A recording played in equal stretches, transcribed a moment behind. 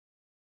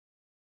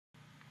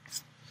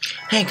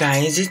Hey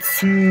guys,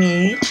 it's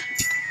me,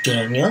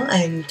 Daniel,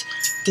 and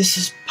this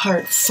is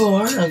part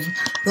 4 of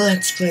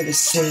Let's Play The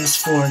Sims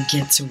 4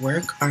 Get to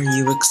Work. Are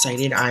you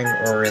excited? I'm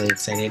really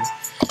excited.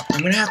 I'm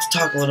gonna have to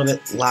talk a little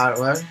bit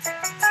louder.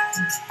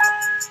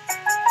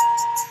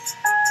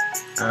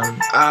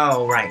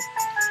 Oh, right.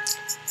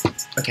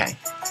 Okay.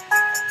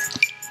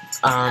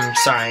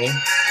 Sorry.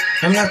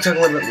 I'm gonna have to talk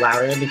a little bit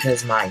louder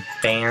because my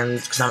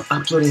fans, because I'm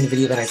uploading the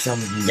video that I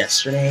filmed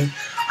yesterday.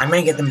 I'm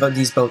gonna get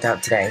these both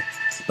out today.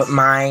 But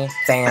my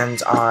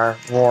fans are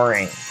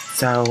roaring,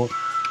 so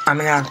I'm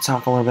gonna have to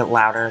talk a little bit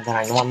louder than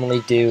I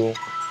normally do.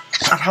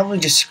 I'm probably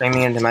just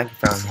screaming into the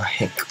microphone,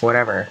 like,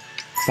 whatever.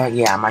 But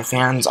yeah, my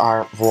fans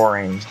are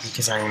roaring,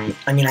 because I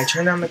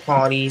turned down the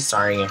quality,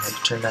 sorry, I had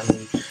to turn down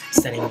the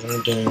settings in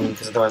the game,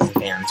 because otherwise the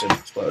fans would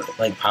explode,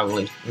 like,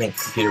 probably, make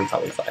the computer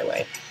probably fly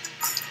away.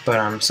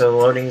 But, so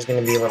loading is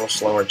gonna be a little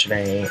slower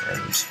today,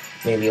 and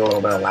maybe a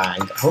little bit of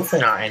lag.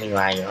 Hopefully not any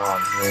lag at all.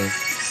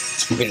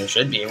 Computer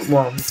should be.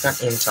 Well, it's got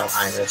Intel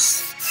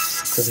Iris.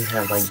 It doesn't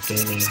have like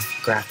gaming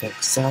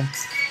graphics, so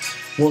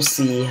we'll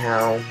see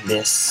how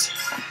this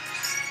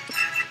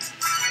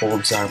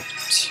holds up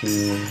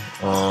to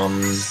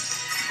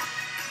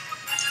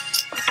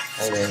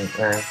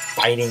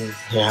fighting,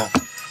 yeah.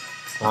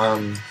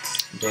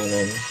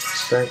 Gaming.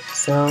 But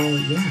so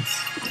yeah.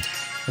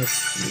 I'm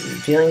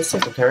feeling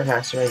sick. Recover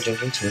faster by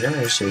drinking tuna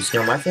or juice.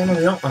 No, my family,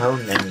 we don't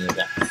own any of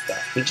that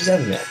stuff. We just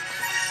have milk.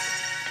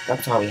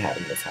 That's all we have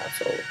in this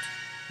household.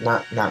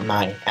 Not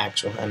my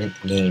actual, the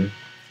game.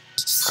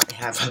 I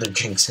have other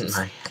drinks in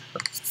my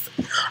house.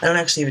 I don't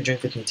actually have a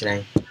drink with me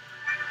today.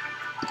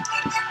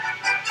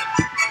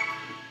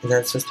 Is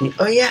that supposed to be?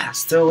 Oh yeah,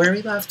 so where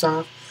we left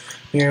off,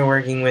 we were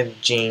working with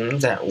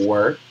James at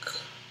work.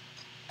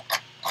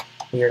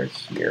 We are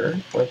here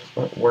with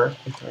work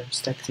with our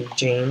sexy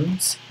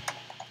James.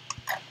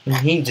 And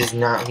he does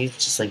not, he's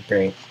just like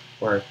great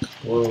work.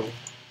 Woo.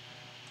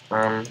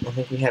 I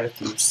think we had a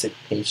few sick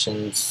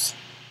patients.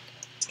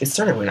 Get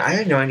started when I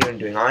have no idea what I'm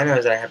doing. All I know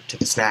is that I have to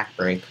take a snack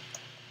break.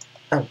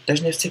 Oh,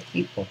 there's no sick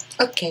people.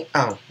 Okay.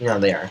 Oh, no,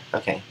 they are.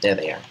 Okay, there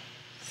they are.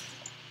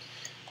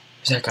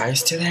 Is that guy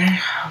still there?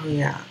 Oh,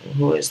 yeah.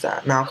 Who is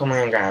that? Malcolm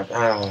Landgraf.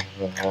 Oh,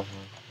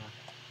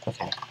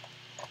 okay.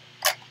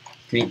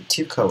 Greet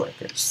 2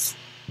 coworkers.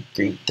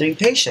 Greet 3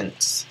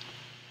 patients.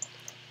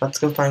 Let's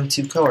go find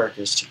 2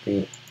 coworkers to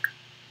greet.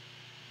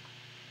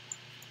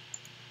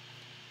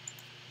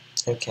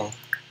 Okay.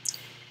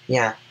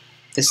 Yeah,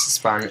 this is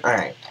fun.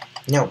 Alright.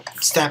 No,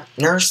 stop,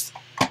 nurse!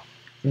 Oh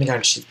my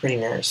god, she's a pretty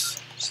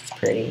nurse. She's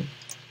pretty.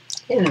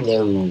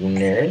 Hello,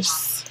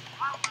 nurse.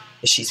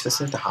 Is she supposed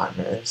to be the hot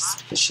nurse?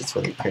 Because she's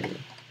really pretty.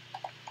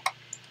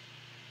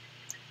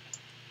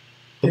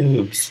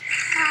 Boobs.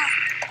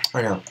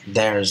 Oh no,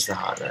 there's the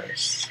hot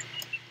nurse.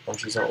 Oh,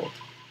 she's old.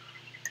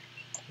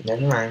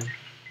 Never mind.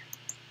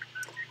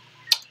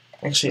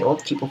 Actually,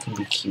 old people can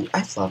be cute.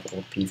 I love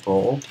old people.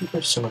 Old people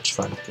are so much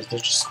fun because they're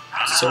just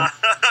so...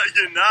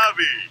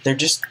 They're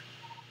just...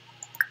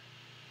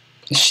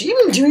 Is she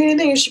even doing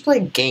anything, or is she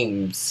playing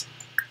games?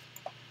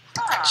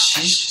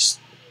 She's just...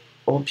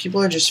 Old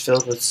people are just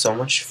filled with so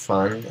much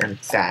fun and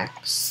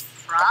facts.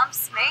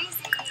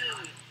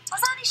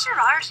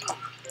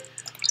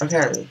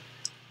 Okay.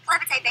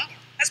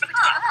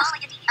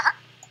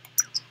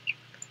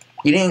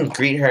 You didn't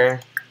greet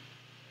her.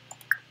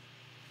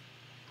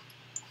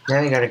 Now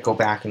you gotta go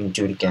back and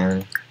do it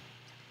again.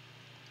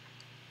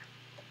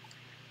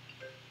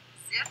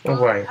 Oh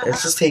boy,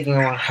 it's just taking a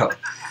while.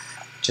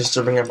 Just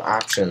to bring up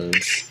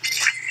options.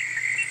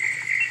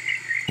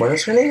 What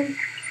is her name?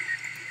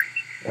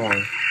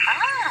 Oh.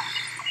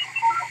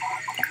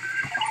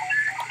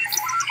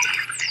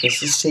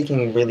 This is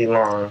taking really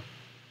long.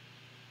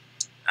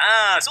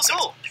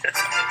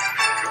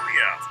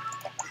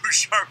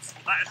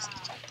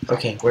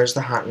 Okay, where's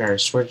the hot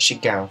nurse? Where'd she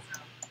go?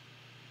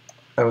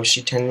 Oh, is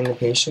she tending the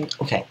patient?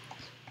 Okay.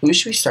 Who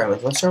should we start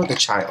with? Let's start with the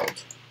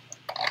child.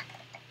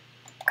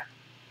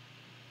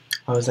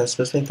 Oh, is that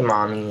supposed to be like the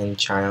mommy and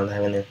child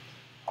having a...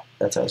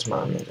 That's how his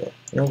mom is it?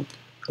 Nope.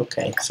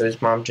 Okay, so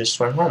his mom just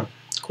went home.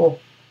 Cool.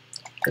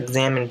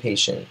 Examine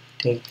patient.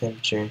 Take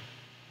temperature.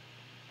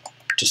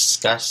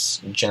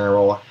 Discuss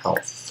general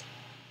health.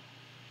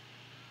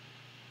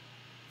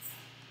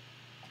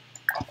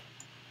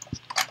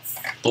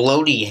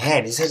 Bloaty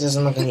head. His head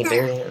doesn't look any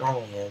bigger than it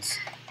normally is.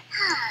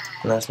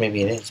 Unless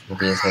maybe it is.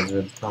 Maybe his head's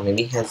really... Oh,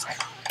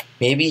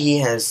 maybe he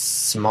has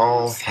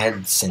small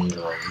head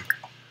syndrome.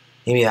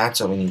 Maybe that's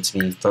what we need to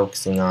be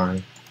focusing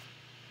on.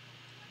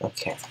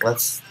 Okay,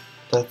 let's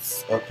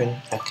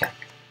open. Okay.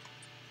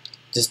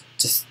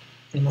 Just,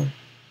 you know.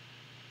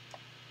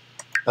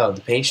 Oh, the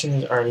patient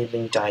has already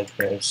been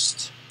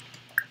diagnosed.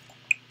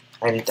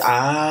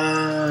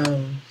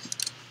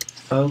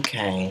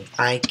 Okay,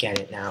 I get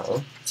it now.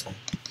 Oh, sorry.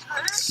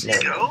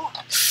 No.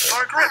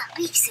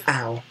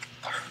 Ow.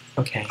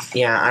 Okay,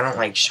 yeah, I don't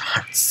like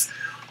shots.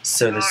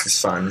 So this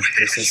is fun.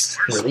 This is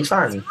really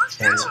fun.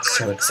 And I'm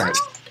so excited.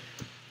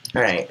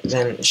 Alright,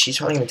 then she's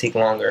probably going to take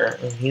longer.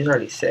 And he's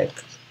already sick.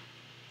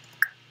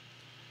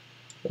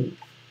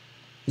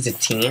 He's a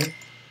teen.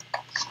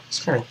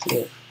 It's kind of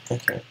cute.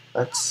 Okay,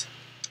 let's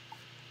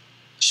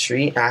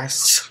treat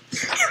us.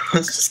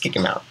 Let's just kick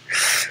him out.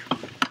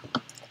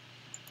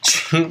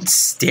 Treat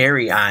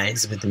starry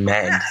eyes with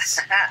meds.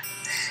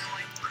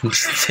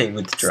 Stay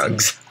with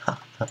drugs.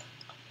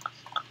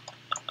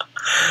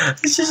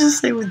 Let's just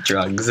stay with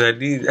drugs.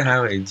 That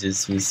would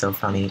just be so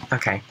funny.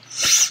 Okay.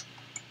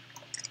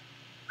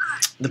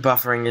 The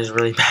buffering is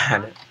really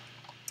bad.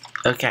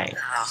 Okay.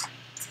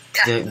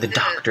 The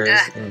doctor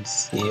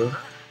is in you.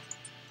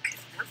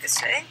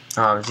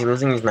 Oh, is he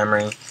losing his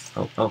memory?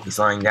 Oh, he's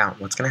lying down.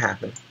 What's gonna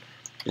happen?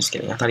 Just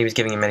kidding. I thought he was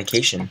giving him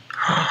medication.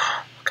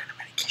 What kind of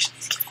medication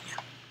he's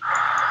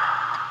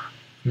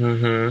giving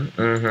him?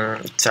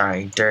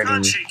 Sorry,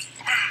 dirty.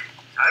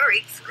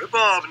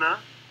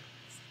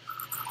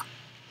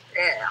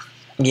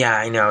 Yeah,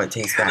 I know, it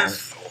tastes bad.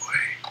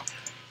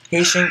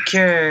 Patient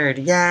cured!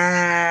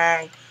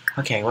 Yay!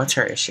 Okay, what's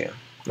her issue?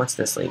 What's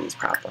this lady's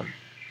problem?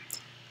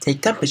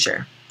 Take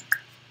temperature.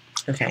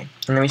 Okay,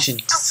 and then we should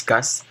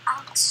discuss.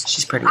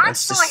 She's pretty.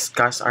 Let's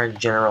discuss our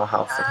general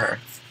health with her.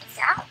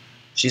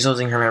 She's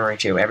losing her memory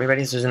too.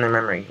 Everybody's losing their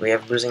memory. We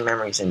have losing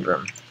memory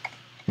syndrome.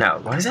 No,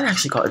 what is that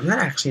actually called? Isn't that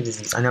actually a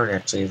disease? I know it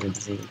actually is a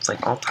disease. It's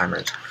like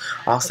Alzheimer's,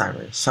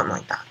 something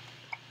like that.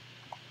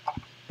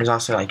 There's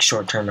also like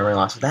short-term memory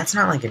loss. But that's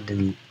not like a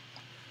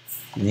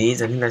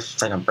disease. I think that's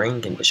just like a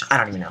brain condition. I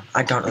don't even know.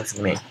 Don't listen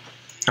to me.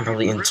 I'm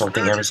probably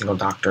insulting every single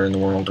doctor in the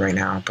world right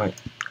now, but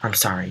I'm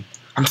sorry.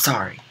 I'm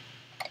sorry.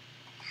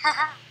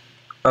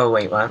 Oh,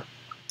 wait, what?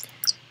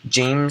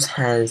 James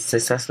has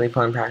successfully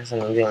put in practice on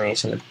the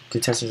examination. The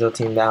test results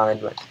seem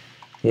valid, but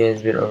he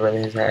has been over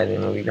his head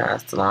and will be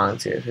passed along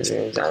to his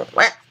physician.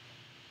 What?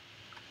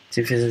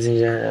 To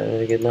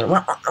physician.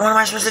 What am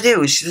I supposed to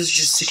do? Is she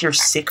just sit here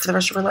sick for the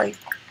rest of her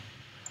life?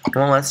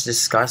 Well, let's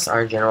discuss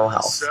our general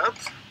health.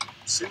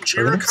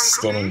 We're gonna be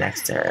standing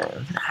next to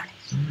her.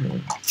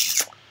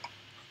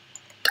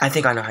 I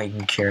think I know how you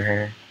can cure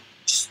her.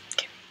 Just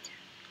kidding.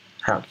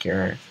 I don't cure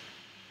her.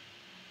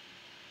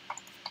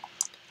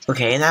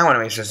 Okay, now what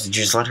am I supposed to do?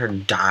 Just let her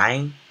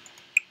die?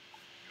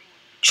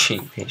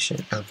 Cheat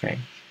patient. Okay.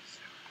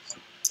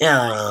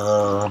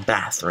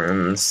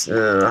 Bathrooms.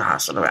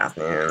 Hospital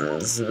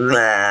bathrooms.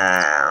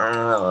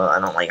 I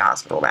don't like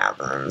hospital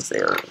bathrooms.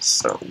 They're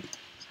so...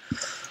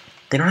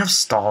 They don't have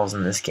stalls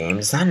in this game.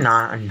 Does that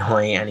not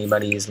annoy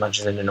anybody as much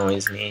as it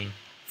annoys me?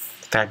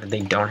 The fact that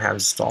they don't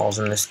have stalls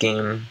in this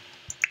game.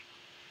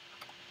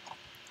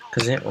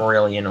 Because it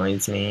really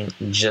annoys me.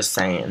 Just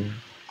saying.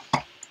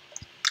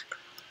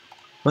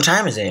 What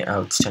time is it?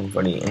 Oh, it's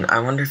 10:40. And I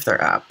wonder if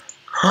they're up.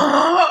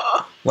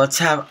 Let's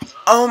have...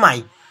 Oh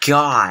my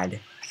god!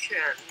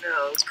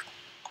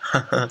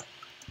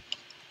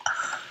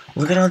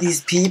 Look at all these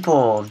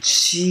people.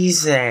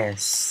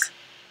 Jesus.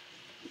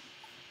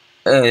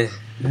 Admit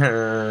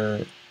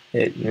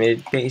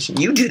patient.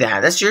 You do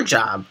that. That's your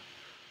job.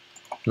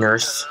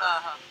 Nurse.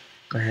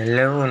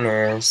 Hello,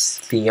 nurse.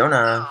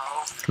 Fiona.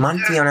 Come on,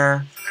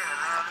 Fiona.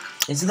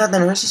 Isn't that the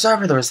nurse's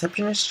job or the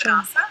receptionist's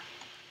job?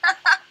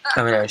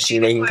 Oh no, she's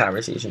making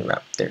conversation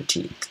about their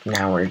teeth.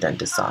 Now we're at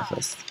dentist's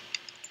office.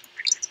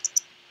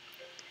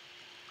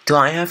 Do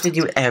I have to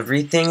do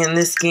everything in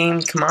this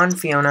game? Come on,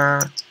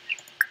 Fiona.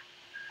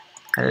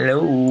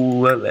 Hello,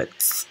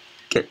 let's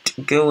get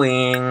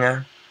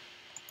going.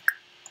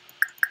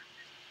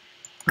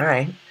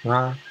 Alright,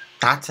 well,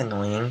 that's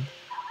annoying.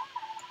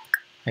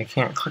 I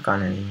can't click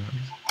on anyone.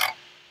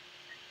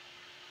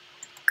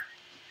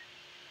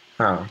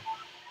 Oh.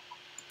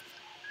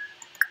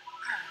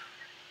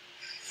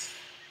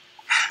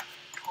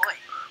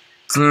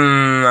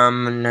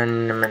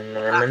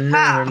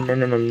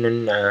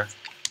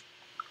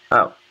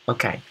 Oh,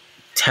 okay.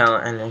 Tell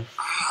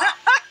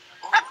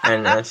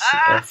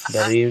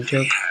NSFW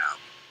joke.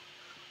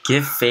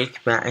 Give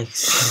fake back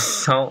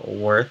salt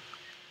worth.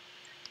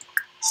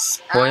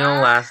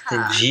 Spoil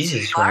lasted.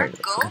 Jesus Christ,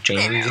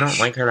 James, you don't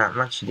like her that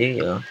much, do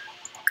you?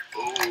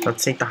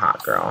 Let's take the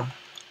hot girl.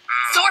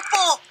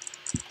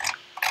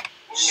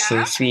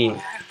 So sweet,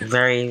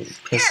 very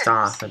pissed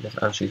off at this.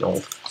 Oh, she's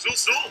old.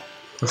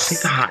 Let's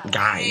take the hot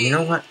guy. You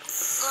know what?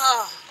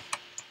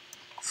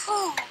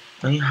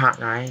 Any hot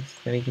guys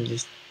that we can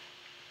just...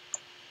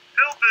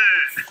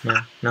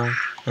 No.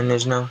 And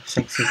there's no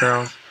sexy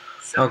girls.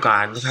 Oh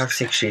god, look how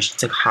sick she is.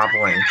 She's like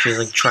hobbling. She's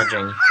like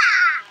trudging.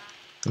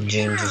 And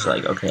James is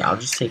like, okay, I'll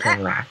just take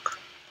her back.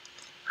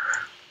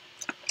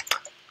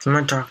 Come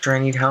on, doctor, I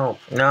need help.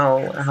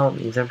 No, help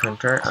me, the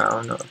printer.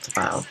 Oh, no, it's a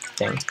file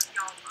thing.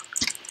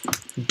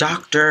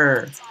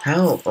 Doctor,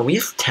 help. Oh, we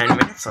have 10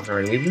 minutes left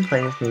already. We've been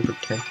playing this game for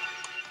 10.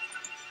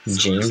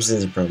 James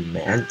is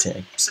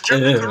romantic.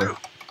 Oh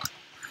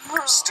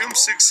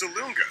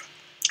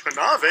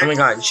my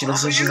god, she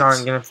looks like she's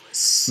gonna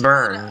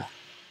burn.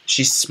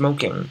 She's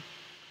smoking.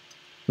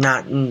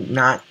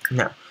 No.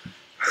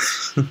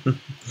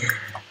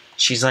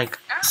 She's like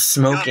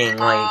smoking,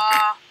 like.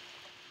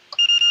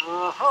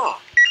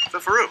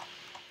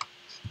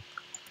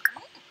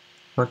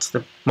 What's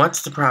the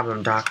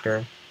problem,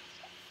 doctor?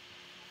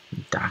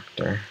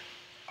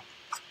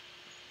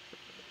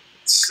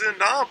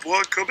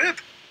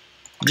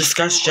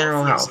 Discuss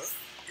general health.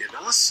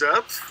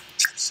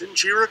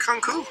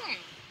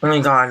 Oh my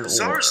god.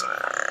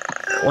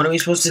 What are we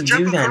supposed to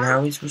do then? How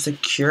are we supposed to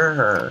cure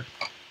her?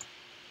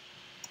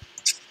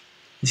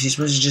 Is she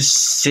supposed to just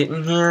sit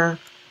in here?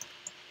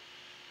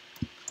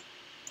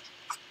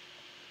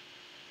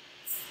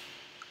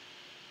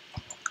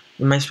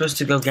 Am I supposed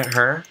to go get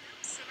her?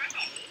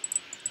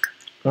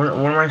 What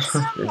am I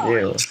supposed to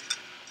do?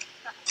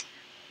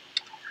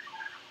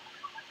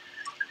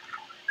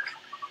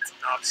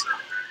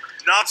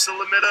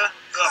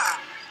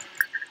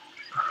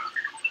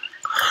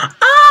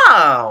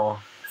 Oh!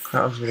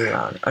 That was really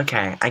loud.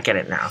 Okay, I get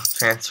it now.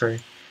 Transfer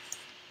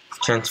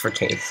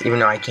case. Even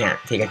though I can't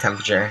take a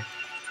temperature.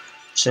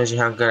 Shows you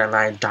how good of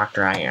a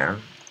doctor I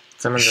am.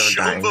 Someone's ever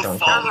dying, don't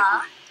care.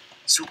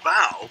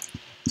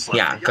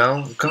 Yeah,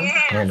 go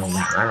handle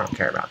them. I don't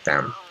care about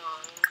them.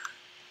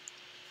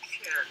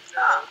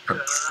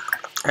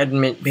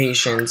 Admit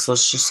patients.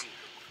 Let's just...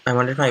 I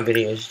wonder if my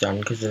video is done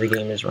because the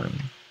game is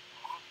running.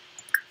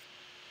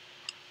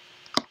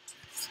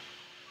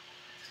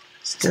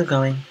 Still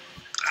going.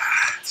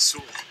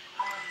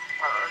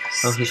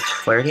 Oh, he's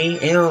flirty?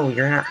 Ew,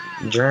 you're not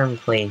germ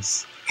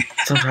place.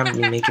 Still trying to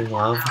be making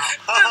love.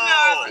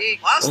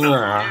 I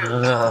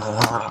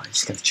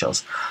just get the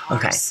chills.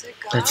 Okay,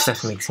 that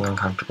stuff makes me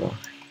uncomfortable.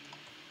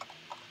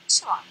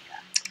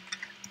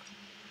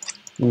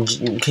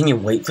 Can you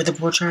wait for the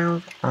poor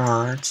child?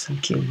 Aw, that's so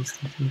cute.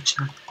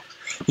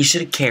 You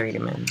should have carried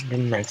him in.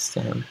 Been nice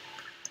to him.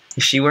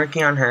 Is she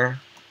working on her?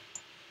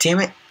 Damn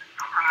it.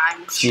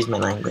 Excuse my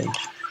language.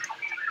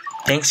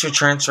 Thanks for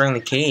transferring the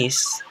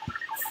case.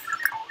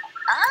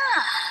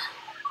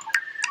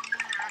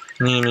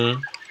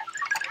 Meanie.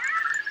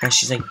 And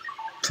she's like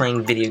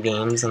playing video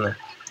games on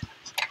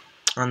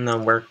the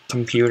work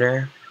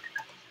computer.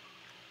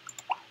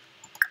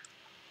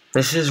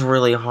 This is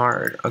really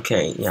hard.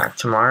 Okay, yeah,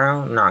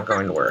 tomorrow not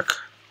going to work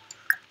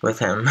with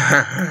him.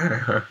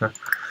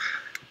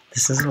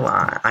 This is a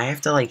lot. I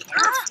have to like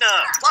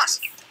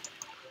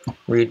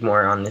read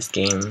more on this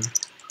game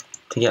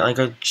to get like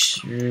a...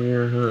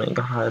 Oh my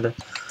god.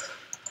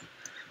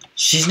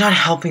 She's not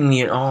helping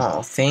me at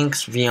all.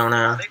 Thanks,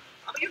 Fiona.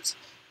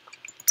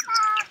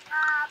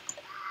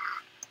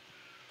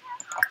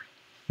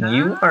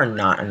 You are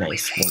not a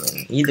nice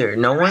woman either.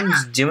 No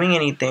one's doing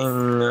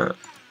anything.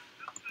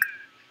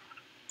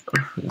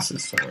 This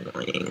is so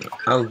annoying.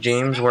 Oh,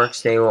 James'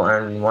 work's day will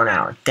end in 1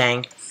 hour.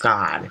 Thank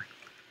God.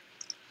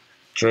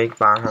 Drake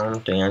bought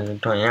home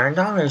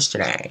 $329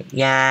 today.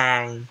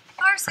 Yay.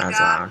 That's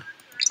loud.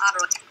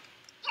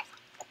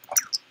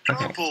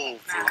 Okay.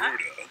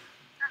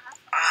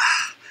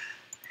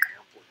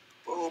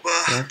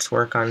 Let's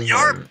work on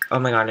him. Oh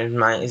my god,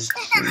 is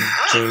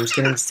James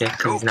getting sick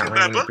because he's not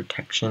wearing any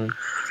protection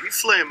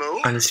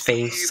on his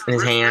face and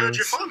his hands?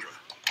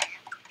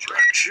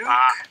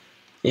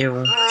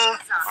 Ew.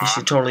 He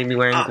should totally be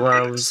wearing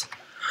gloves.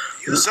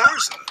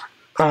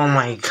 Oh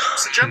my god,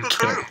 I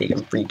can't take a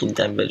freaking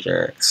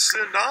temperature.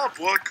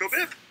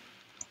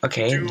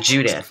 Okay,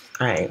 Judith.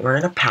 Alright, we're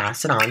gonna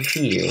pass it on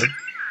to you.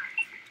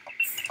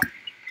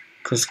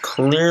 Because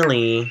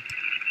clearly...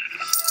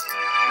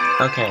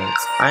 Okay,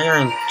 I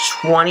earned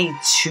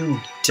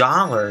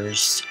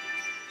 $22.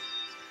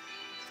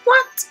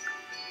 What?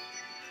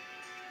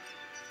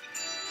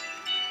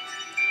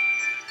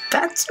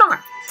 That's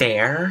not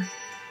fair.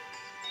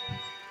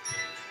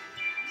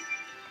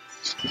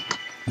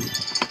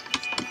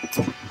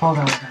 Hold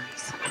on, guys.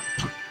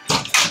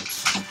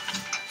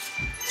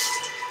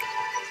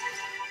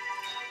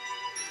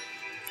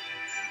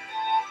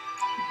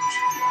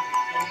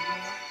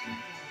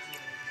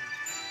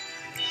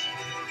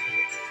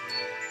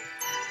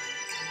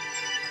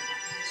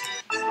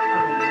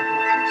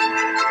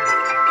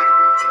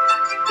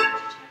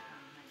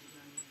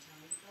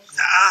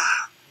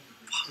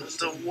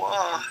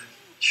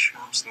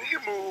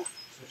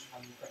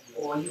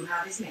 All you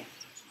have is me.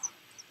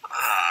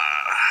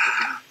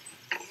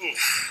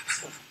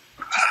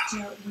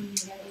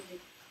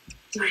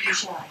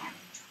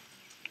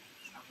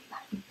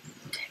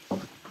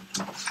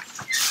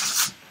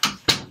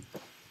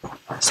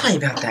 Sorry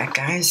about that,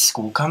 guys.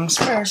 School comes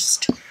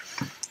first.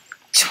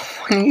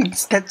 20.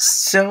 That's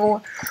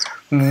so.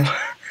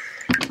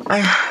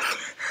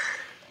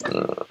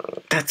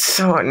 That's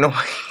so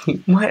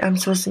annoying. What? I'm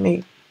supposed to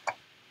make.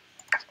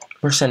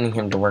 We're sending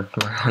him to work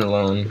tomorrow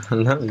alone.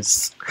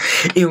 Nice.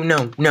 Ew,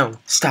 no,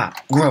 stop.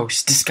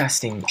 Gross,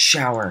 disgusting.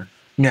 Shower.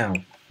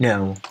 No.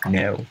 Do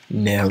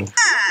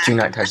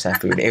not touch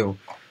that food. Ew.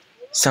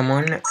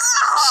 Someone.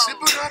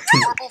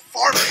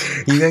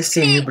 You guys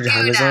stay in your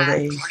pajamas all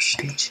day?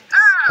 Bitch.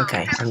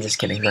 Okay, I'm just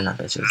kidding. They're not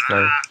bitches.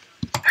 No.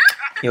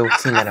 You'll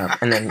clean that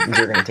up, and then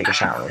you're gonna take a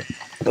shower.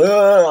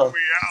 Ugh.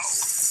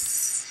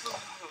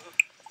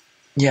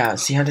 Yeah,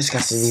 see how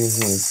disgusted he is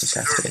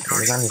disgusted. He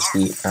was on his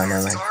feet,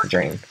 never mind, the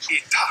drain.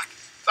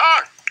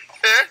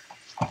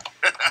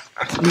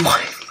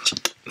 What?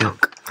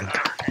 Milk. Oh my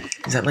god.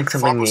 Is that like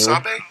something new?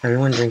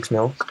 Everyone drinks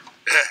milk?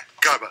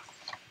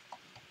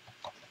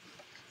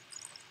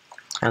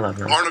 I love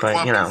milk,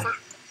 but you know.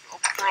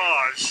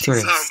 to an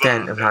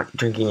extent of not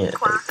drinking it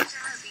like,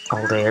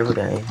 all day, every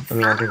day. I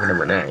mean, I drink it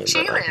every day,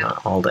 but like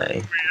not all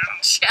day.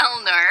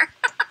 Chelner.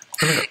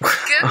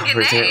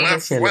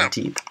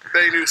 Teeth.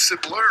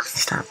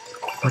 Stop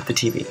with the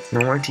TV.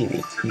 No more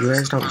TV. You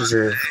guys don't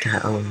deserve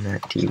to own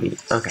that TV.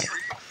 Okay.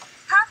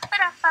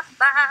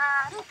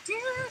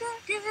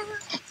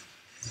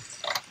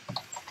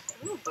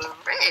 Ooh,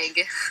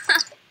 Brig.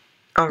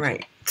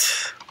 Alright.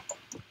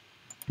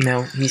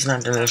 No, he's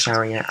not done the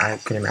shower yet. I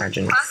could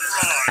imagine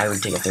I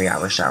would take a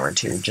 3-hour shower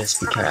too, just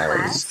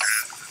because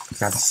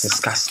that's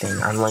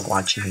disgusting. I'm like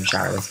watching him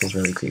shower. This is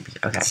really creepy.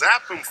 Okay.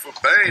 Zap him for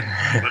Babe,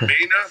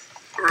 Lamina,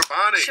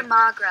 Urabani.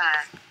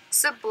 Shamagra.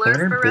 What are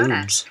Sublur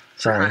Barona. boobs?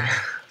 Sorry.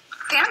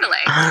 Candle.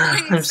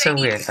 I'm so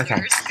weird.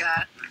 Okay.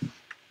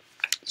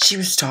 She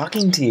was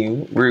talking to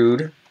you.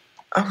 Rude.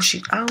 Oh,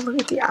 oh,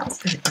 look at the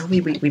outfit. Oh,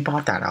 we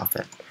bought that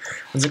outfit. I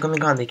was like, oh my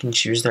god, they can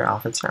choose their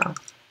outfits now.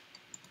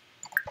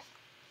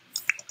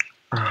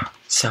 Oh,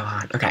 so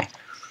hot. Okay.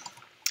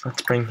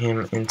 Let's bring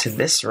him into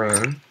this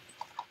room.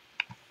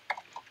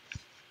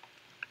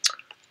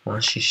 While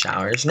she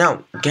showers.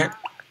 No,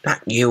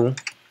 not you.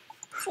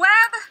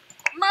 Web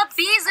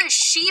Mabiza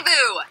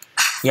Shivu.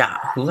 Yeah,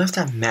 who left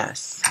that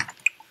mess?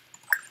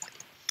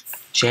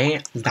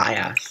 Jay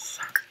Dias.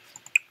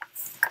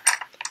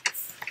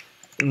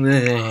 I don't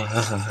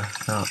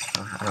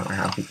know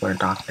how people are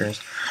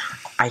doctors.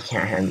 I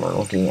can't handle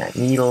looking at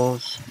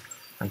needles.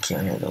 I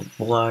can't handle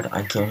blood.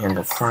 I can't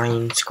handle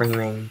crying,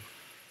 screaming,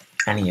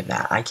 any of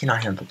that. I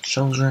cannot handle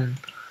children.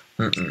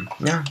 No.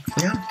 I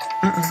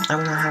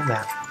will not have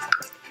that.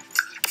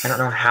 I don't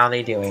know how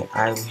they do it.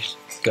 I just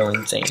go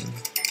insane.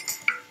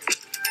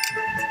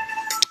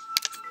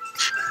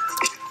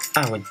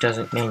 Oh, it does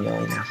it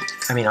manually now.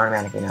 I mean,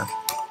 automatically now.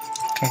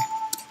 Okay.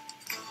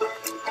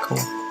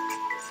 Cool.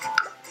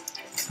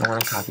 I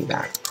want to copy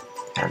that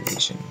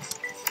foundation.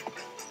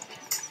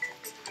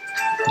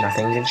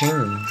 Nothing to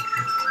change.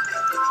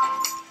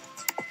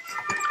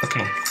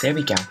 Okay, there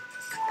we go.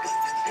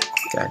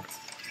 Good.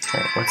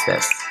 Okay, what's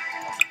this?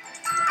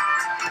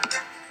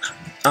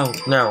 Oh,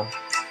 no.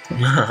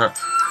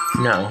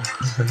 No.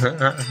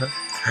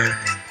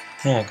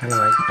 Yeah, I kind of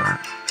like that.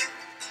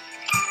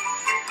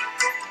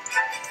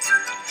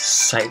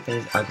 Sight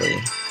is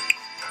ugly.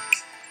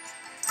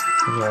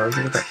 Yeah, look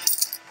at that.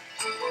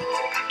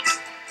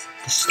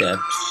 The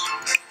steps.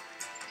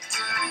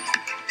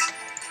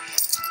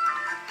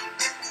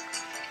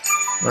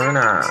 We're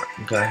gonna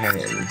go ahead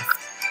and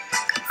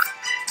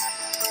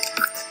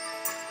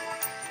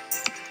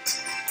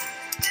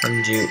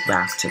undo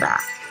back to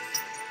that.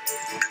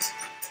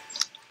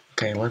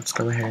 Okay, let's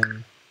go ahead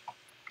and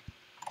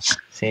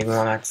save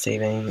while that's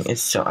saving.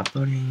 It's still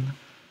uploading.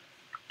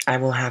 I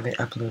will have it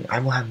upload. I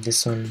will have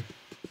this one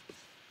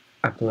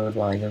upload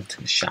while I go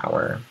to the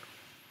shower.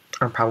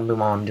 Or probably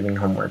while I'm doing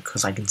homework,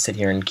 because I can sit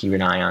here and keep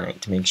an eye on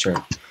it to make sure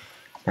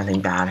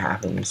nothing bad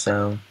happens.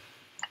 So,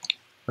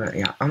 but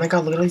yeah. Oh my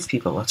god, look at all these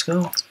people. Let's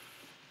go.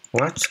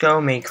 Let's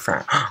go make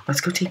friends.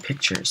 Let's go take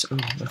pictures. Ooh,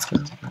 let's go.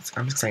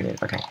 I'm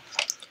excited. Okay.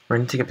 We're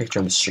gonna take a picture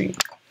of the street.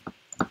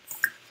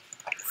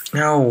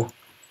 No.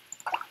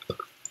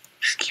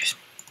 Excuse me.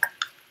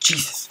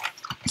 Jesus.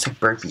 It's so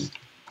burpy.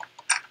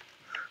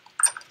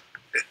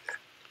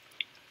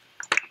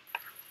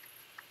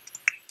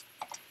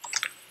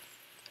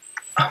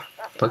 Oh,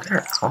 look at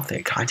her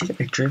outfit. Can I take a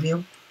picture of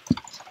you?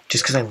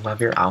 Just because I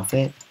love your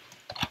outfit?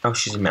 Oh,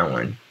 she's a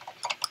melon.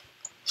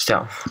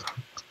 Still.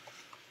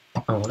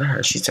 Oh, look at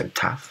her. She's so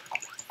tough.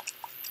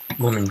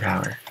 Woman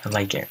power. I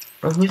like it.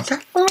 Oh, who's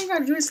that? Oh my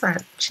god, who is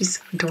that? She's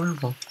so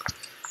adorable.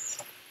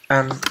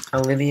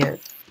 Olivia.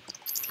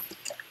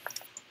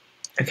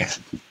 Okay.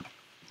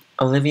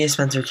 Olivia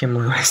Spencer Kim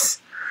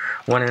Lewis.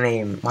 What a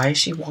name. Why is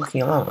she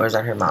walking alone? Or is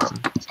that her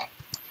mom?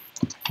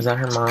 Is that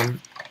her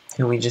mom?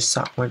 Who we just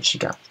saw? What she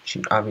got?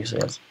 She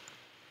obviously has.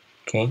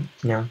 Okay,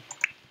 no.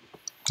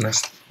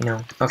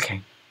 No.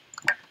 Okay.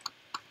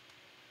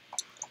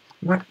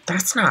 What?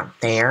 That's not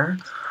fair.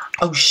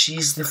 Oh,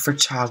 she's the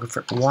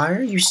photographer. Why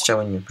are you still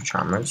in your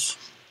pajamas?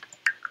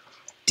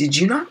 Did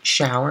you not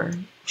shower?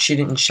 She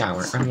didn't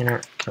shower. I'm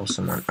gonna kill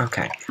someone.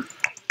 Okay.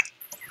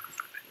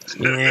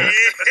 You're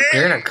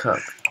gonna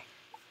cook.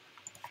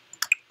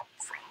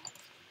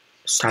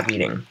 Stop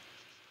eating.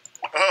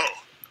 Oh.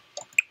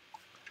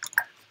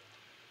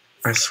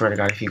 I swear to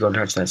God, if you go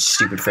touch that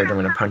stupid fridge, I'm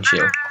gonna punch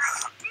you.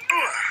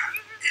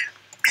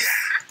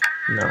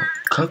 No.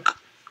 Cook.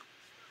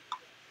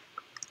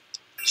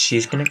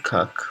 She's gonna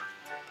cook.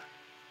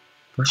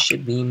 What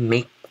should we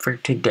make for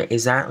today?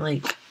 Is that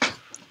like...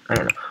 I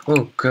don't know.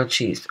 Oh, grilled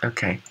cheese.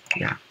 Okay.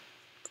 Yeah.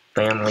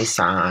 Family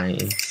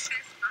size.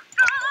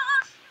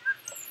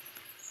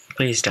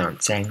 Please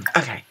don't sing.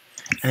 Okay.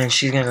 And then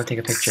she's gonna go take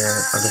a picture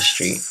of the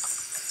street.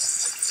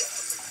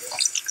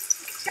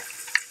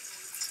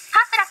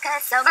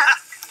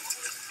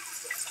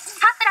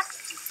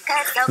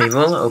 Maybe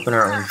we'll open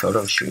our own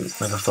photo shoot.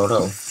 Like a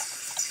photo.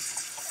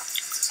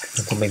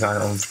 Like we'll make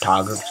our own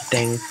photography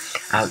thing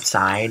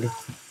outside.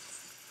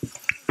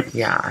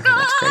 Yeah, I think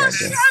that's a great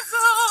idea.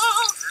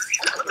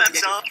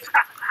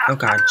 Oh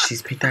god,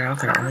 she's picked that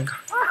outfit. Oh my god.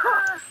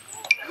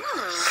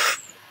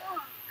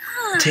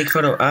 Take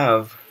photo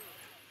of.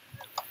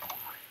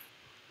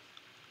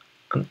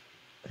 Who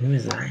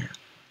is that?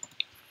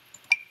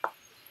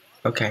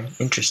 Okay,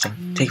 interesting.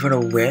 Take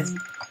photo with.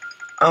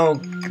 Oh,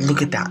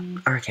 look at that.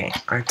 Okay,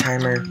 our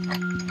timer.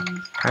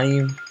 How do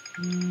you.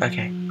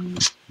 Okay.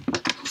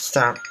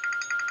 Stop.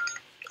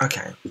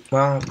 Okay,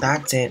 well,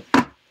 that's it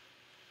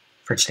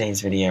for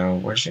today's video.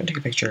 We're just gonna take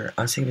a picture.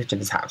 Let's take a picture of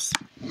this house.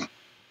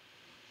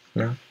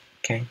 No?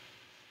 Okay.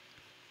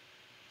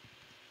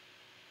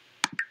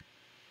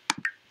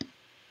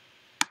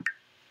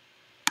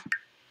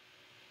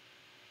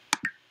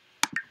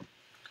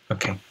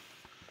 Okay.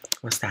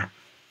 What's that?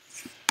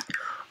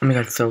 Oh my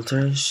god,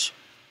 filters.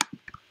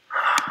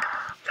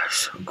 That's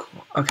so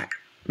cool. Okay.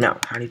 No,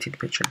 how do you take the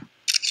picture?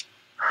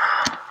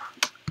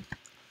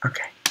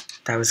 Okay.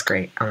 That was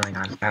great. Oh my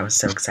god, that was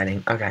so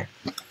exciting. Okay.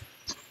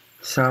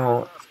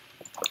 So,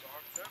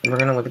 we're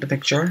gonna look at the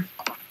picture.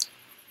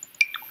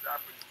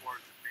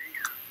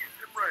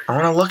 I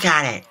wanna look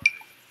at it.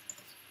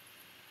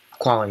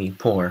 Quality,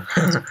 poor.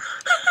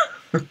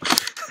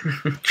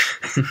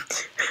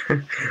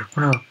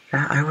 Wow,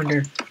 I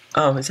wonder.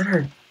 Oh, is that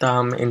her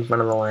thumb in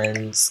front of the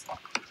lens?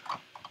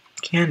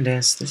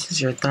 Candace, this is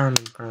your thumb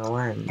in front of the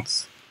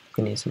lens.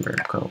 You need some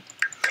bird coat.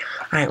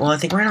 Alright, well, I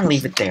think we're gonna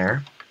leave it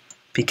there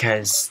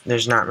because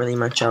there's not really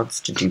much else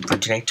to do for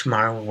today.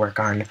 Tomorrow we'll work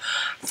on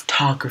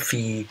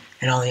photography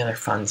and all the other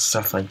fun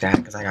stuff like that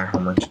because I got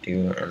homework to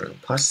do.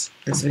 And plus,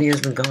 this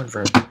video's been going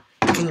for,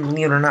 can you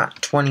believe it or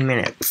not, 20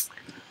 minutes.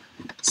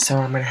 So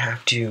I'm gonna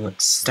have to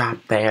stop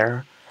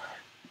there.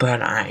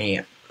 But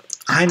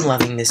I'm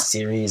loving this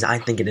series. I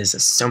think it is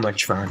so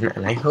much fun,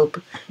 and I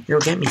hope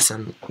it'll get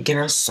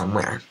us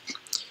somewhere.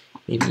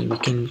 Maybe we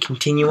can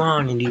continue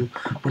on and do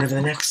whatever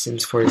the next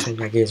Sims 4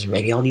 pack is, or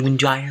maybe I'll even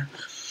try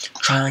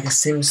like a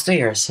Sims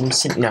 3 or a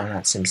Sims. No,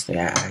 not Sims 3.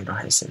 I don't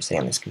have a Sims 3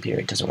 on this computer.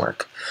 It doesn't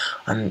work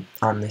on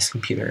this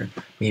computer.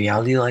 Maybe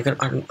I'll do like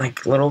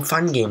like little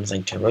fun games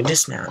like Turbo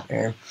Dismount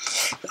or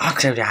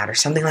Octodad or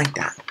something like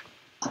that.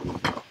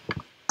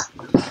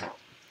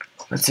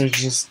 Let's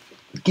just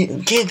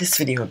give this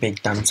video a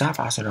big thumbs up.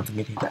 Also, don't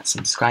forget to hit that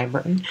subscribe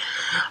button.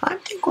 I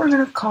think we're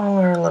gonna call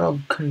our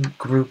little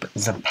group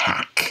the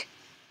Pack.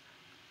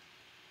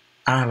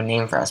 I don't have a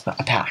name for us, but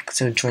a pack.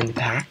 So join the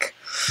pack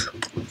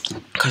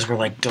because we're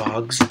like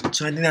dogs.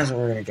 So I think that's what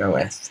we're gonna go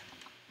with.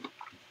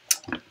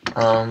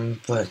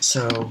 But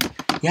so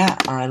yeah,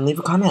 leave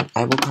a comment.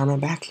 I will comment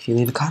back if you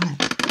leave a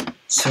comment.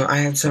 So I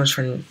had so much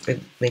fun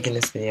making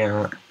this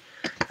video,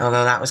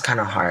 although that was kind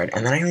of hard.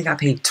 And then I only got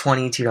paid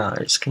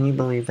 $22. Can you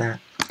believe that?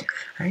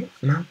 Alright,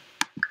 well,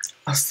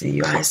 I'll see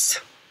you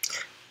guys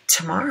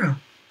tomorrow.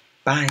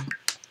 Bye.